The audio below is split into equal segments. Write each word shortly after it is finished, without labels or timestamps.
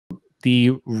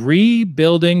the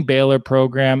rebuilding Baylor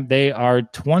program. They are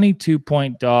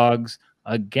 22-point dogs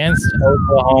against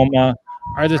Oklahoma.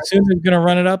 Are the Sooners going to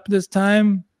run it up this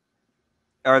time?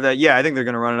 Yeah, I think they're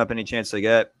going to run it up any chance they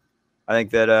get. I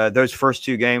think that those first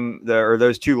two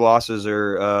those two losses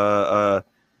are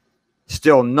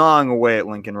still gnawing away at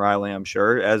Lincoln Riley, I'm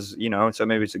sure, as you know. So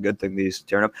maybe it's a good thing these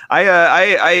turn up.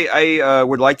 I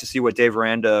would like to see what Dave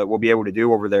Aranda will be able to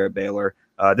do over there at Baylor.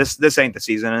 This ain't the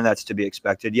season, and that's to be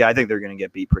expected. Yeah, I think they're going to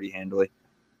get beat pretty handily.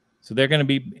 So they're going to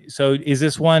be. So is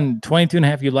this one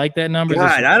 22.5? You like that number?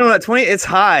 God, I don't know. 20. It's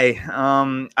high.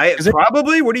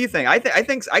 Probably. What do you think? I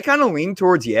think I kind of lean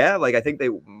towards Like I think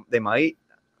they might.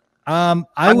 I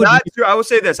will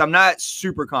say this. I'm not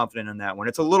super confident in that one.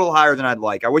 It's a little higher than I'd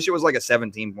like. I wish it was like a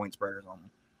 17-point spread or something.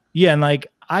 Yeah, and like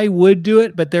I would do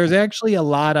it, but there's actually a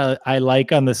lot I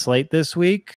like on the slate this week.